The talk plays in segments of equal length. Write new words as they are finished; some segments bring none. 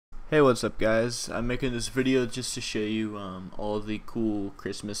Hey, what's up guys? I'm making this video just to show you all of the cool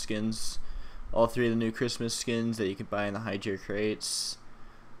Christmas skins. All three of the new Christmas skins that you can buy in the high tier crates.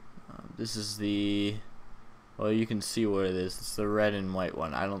 This is the, well, you can see what it is. It's the red and white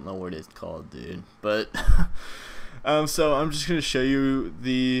one. I don't know what it's called, dude. But so I'm just gonna show you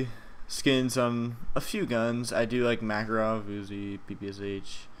the skins on a few guns. I do like Makarov, Uzi,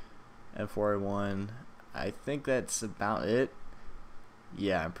 PPSH, M4A1. I think that's about it.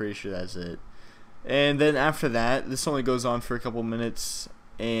 Yeah, I'm pretty sure that's it. And then after that, this only goes on for a couple minutes,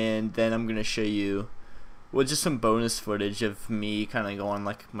 and then I'm gonna show you, well, just some bonus footage of me kind of going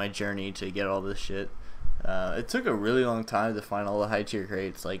like my journey to get all this shit. It took a really long time to find all the high tier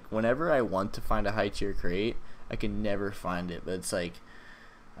crates. Like whenever I want to find a high tier crate, I can never find it. But it's like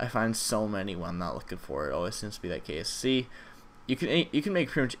I find so many when I'm not looking for it. It always seems to be that case. See, you can make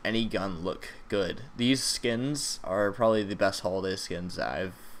pretty much any gun look good. These skins are probably the best holiday skins that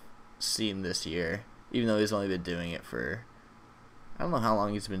I've seen this year, even though he's only been doing it for, I don't know how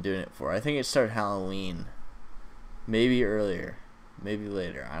long he's been doing it for. I think it started Halloween, maybe earlier, maybe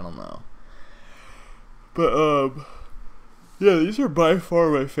later, I don't know. But yeah, these are by far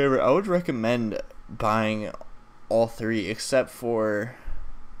my favorite. I would recommend buying all three except for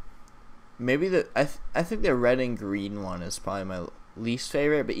maybe the I think the red and green one is probably my least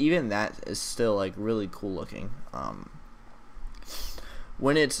favorite, but even that is still like really cool looking.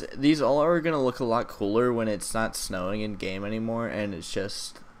 When it's, these all are gonna look a lot cooler when it's not snowing in game anymore and it's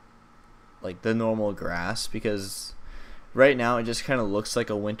just like the normal grass, because right now it just kind of looks like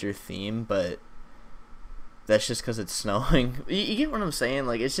a winter theme, but that's just because it's snowing. You get what I'm saying?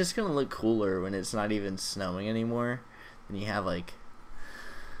 Like it's just gonna look cooler when it's not even snowing anymore, and you have like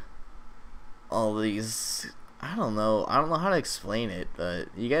all these, I don't know how to explain it, but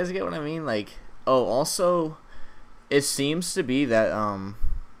you guys get what I mean. Like, oh, also it seems to be that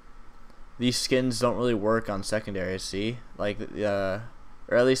these skins don't really work on secondary. See, like or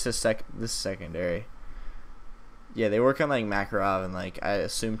at least this secondary, yeah, they work on like Makarov and like I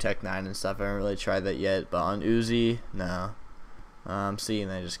assume Tech 9 and stuff. I haven't really tried that yet, but on Uzi, no. See,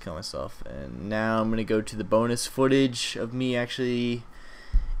 and I just kill myself. And now I'm gonna go to the bonus footage of me actually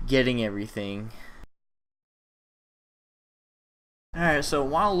getting everything. Alright, so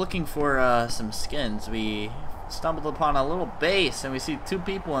while looking for some skins, we stumbled upon a little base and we see two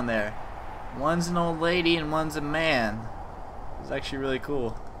people in there. One's an old lady and one's a man. It's actually really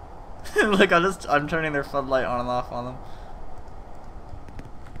cool. Look, I'm turning their floodlight on and off on them.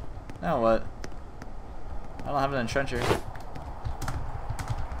 Now what? I don't have an entrencher.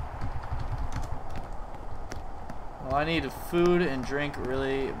 Well, I need food and drink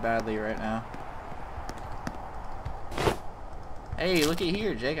really badly right now. Hey, look at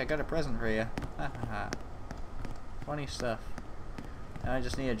here, Jake. I got a present for you. Funny stuff. Now I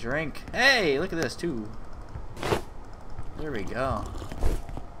just need a drink. Hey, look at this, too. There we go.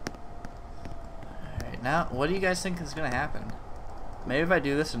 Alright, now, what do you guys think is going to happen? Maybe if I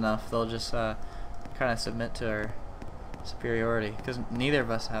do this enough, they'll just kind of submit to our superiority. Because neither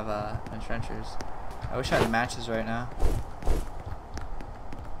of us have entrenchers. I wish I had matches right now.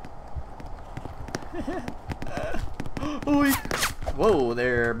 Whoa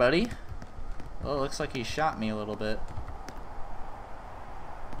there, buddy. Well, it looks like he shot me a little bit.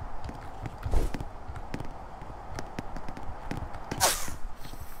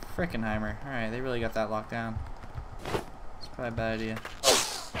 Frickenheimer. Alright, they really got that locked down. It's probably a bad idea.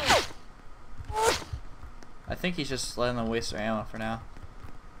 I think he's just letting them waste their ammo for now.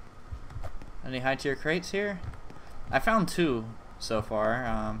 Any high tier crates here? I found two so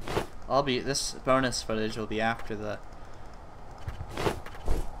far. This bonus footage will be after the.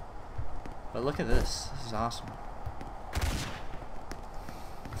 But look at this. This is awesome.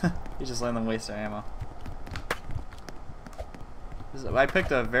 He's just letting them waste their ammo. I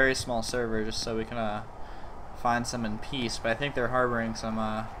picked a very small server just so we can find some in peace, but I think they're harboring some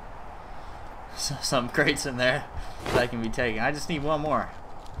crates in there that can be taken. I just need one more.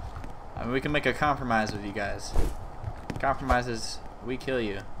 I mean, we can make a compromise with you guys. Compromise is we kill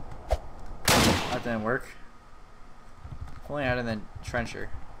you. That didn't work. If only I had an entrencher.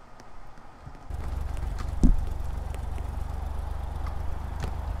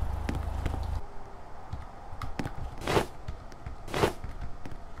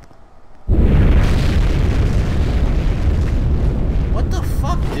 What the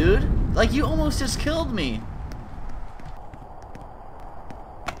fuck, dude? Like, you almost just killed me.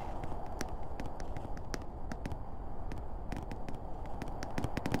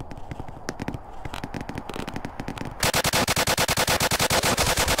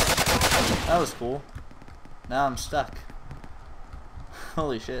 That was cool. Now I'm stuck.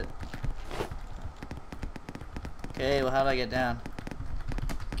 Holy shit. Okay, well, how do I get down?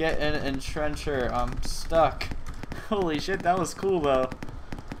 Get in entrencher. I'm stuck. Holy shit, that was cool though.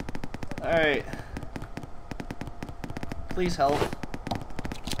 Alright. Please help.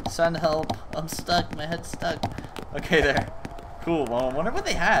 Send help. I'm stuck. My head's stuck. Okay, there. Cool. Well, I wonder what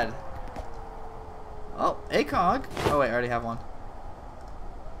they had. Oh, ACOG. Oh, wait, I already have one.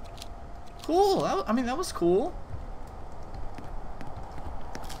 Cool. I mean, that was cool.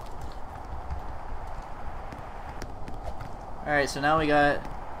 Alright, so now we got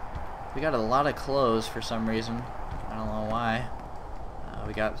a lot of clothes for some reason. I don't know why.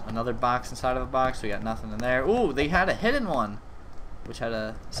 We got another box inside of a box. We got nothing in there. Ooh, they had a hidden one, which had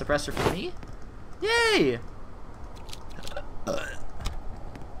a suppressor for me. Yay!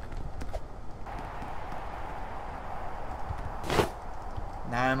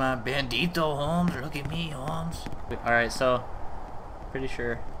 Now I'm a bandito, Holmes. Look at me, Holmes. Alright, so pretty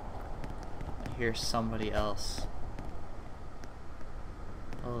sure I hear somebody else.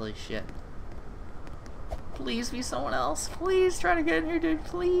 Holy shit. Please be someone else. Please try to get in here, dude.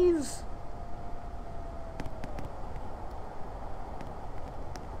 Please.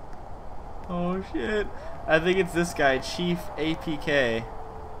 Oh shit. I think it's this guy, Chief APK.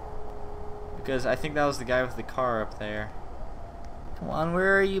 Because I think that was the guy with the car up there. Come on,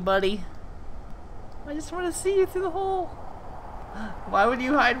 where are you, buddy? I just want to see you through the hole. Why would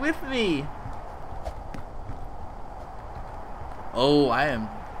you hide with me? Oh, I am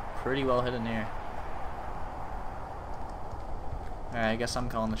pretty well hidden here. Alright, I guess I'm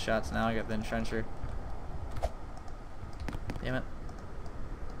calling the shots now. I got the entrencher. Damn it.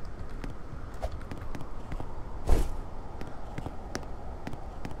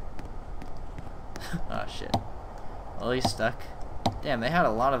 Oh shit. Well, he's stuck. Damn, they had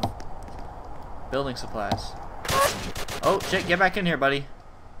a lot of building supplies. Oh shit, get back in here, buddy.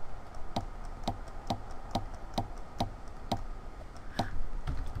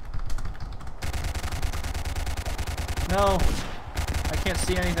 No, I can't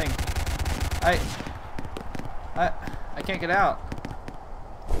see anything. I can't get out.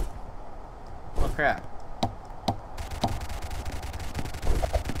 Oh crap.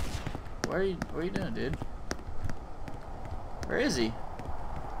 What are you doing, dude? Where is he? Is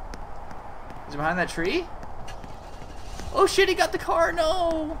he behind that tree? Oh shit, he got the car.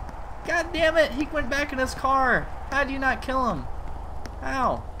 No, god damn it, he went back in his car. How do you not kill him?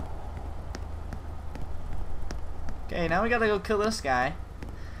 How? Okay, now we gotta go kill this guy.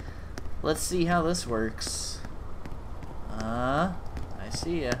 Let's see how this works. I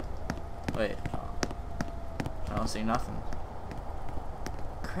see ya. Wait. I don't see nothing.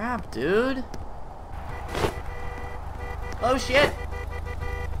 Crap, dude. Oh shit!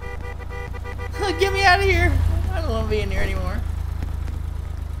 Get me out of here! I don't want to be in here anymore.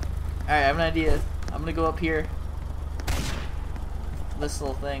 Alright, I have an idea. I'm gonna go up here. This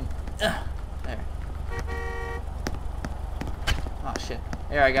little thing. There. Oh shit.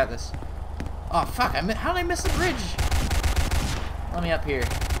 Here, I got this. Oh fuck, how did I miss the bridge? Let me up here.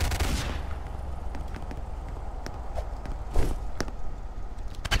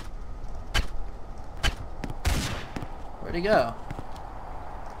 Where'd he go?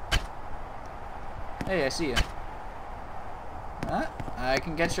 Hey, I see you. Huh? I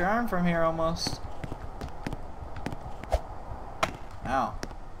can get your arm from here almost. Ow.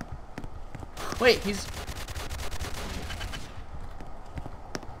 Wait, he's...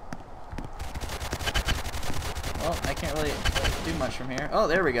 Well, I can't really do much from here. Oh,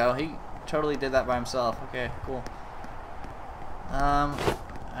 there we go. He totally did that by himself. Okay, cool.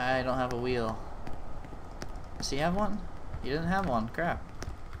 I don't have a wheel. Does he have one? He didn't have one. Crap.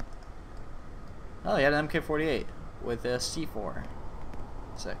 Oh, he had an MK48 with a C4.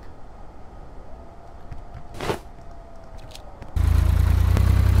 Sick.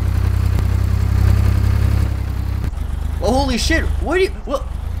 Oh, holy shit! What do you... What?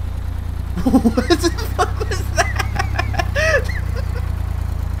 What the fuck was that?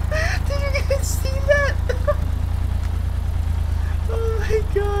 Did you guys see that? Oh my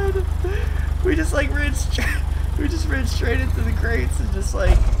god. We just like ran straight into the crates and just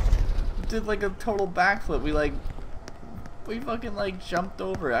like did like a total backflip. We fucking like jumped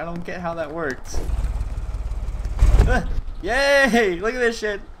over. I don't get how that worked. Yay! Look at this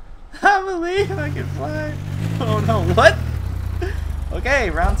shit. I believe I can fly. Oh no, what? Okay,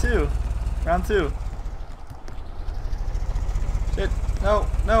 round two. Round two. Shit. No,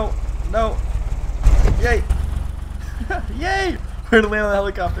 no, no. Yay. Yay! We're gonna land on the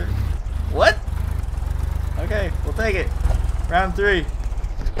helicopter. What? Okay, we'll take it. Round three.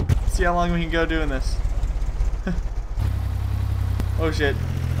 See how long we can go doing this. Oh shit.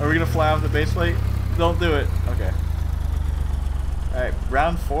 Are we gonna fly off the base plate? Don't do it. Okay. Alright,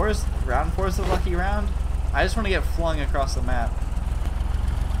 round four is the lucky round. I just want to get flung across the map.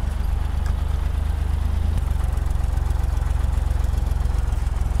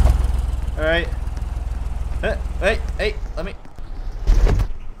 Alright. Hey, let me.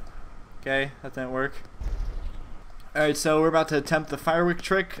 Okay, that didn't work. Alright, so we're about to attempt the firework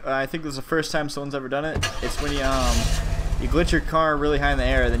trick. I think this is the first time someone's ever done it. It's when you glitch your car really high in the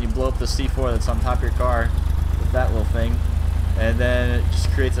air, then you blow up the C4 that's on top of your car with that little thing. And then it just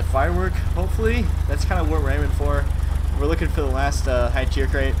creates a firework, hopefully. That's kind of what we're aiming for. We're looking for the last high tier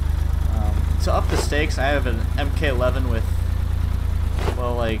crate. To up the stakes, I have an MK11 with,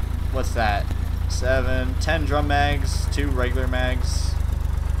 well, like, what's that? 10 drum mags, 2 regular mags,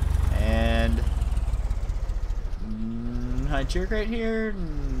 and high tier crate here?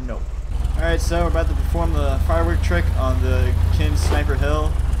 Nope. Alright, so we're about to perform the firework trick on the Kin Sniper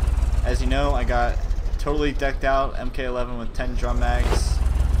Hill. As you know, I got totally decked out MK11 with 10 drum mags,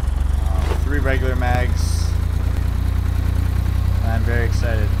 3 regular mags, and I'm very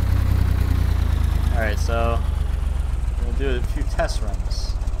excited. Alright, so we'll do a few test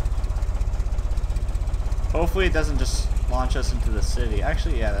runs. Hopefully it doesn't just launch us into the city.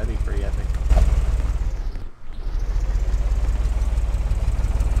 Actually, yeah, that'd be pretty epic.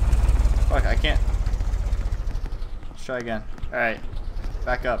 Fuck, I can't. Let's try again. Alright,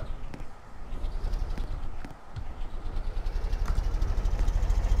 back up.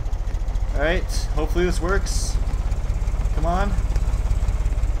 Alright, hopefully this works. Come on.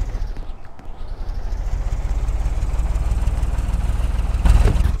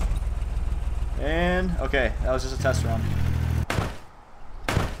 And, okay, that was just a test run.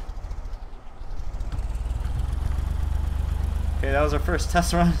 Okay, that was our first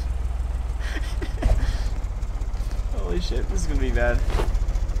test run. Holy shit, this is gonna be bad.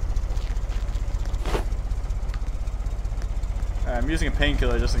 Alright, I'm using a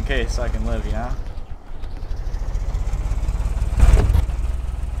painkiller just in case so I can live, you know?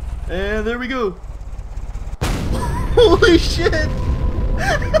 And there we go! Holy shit!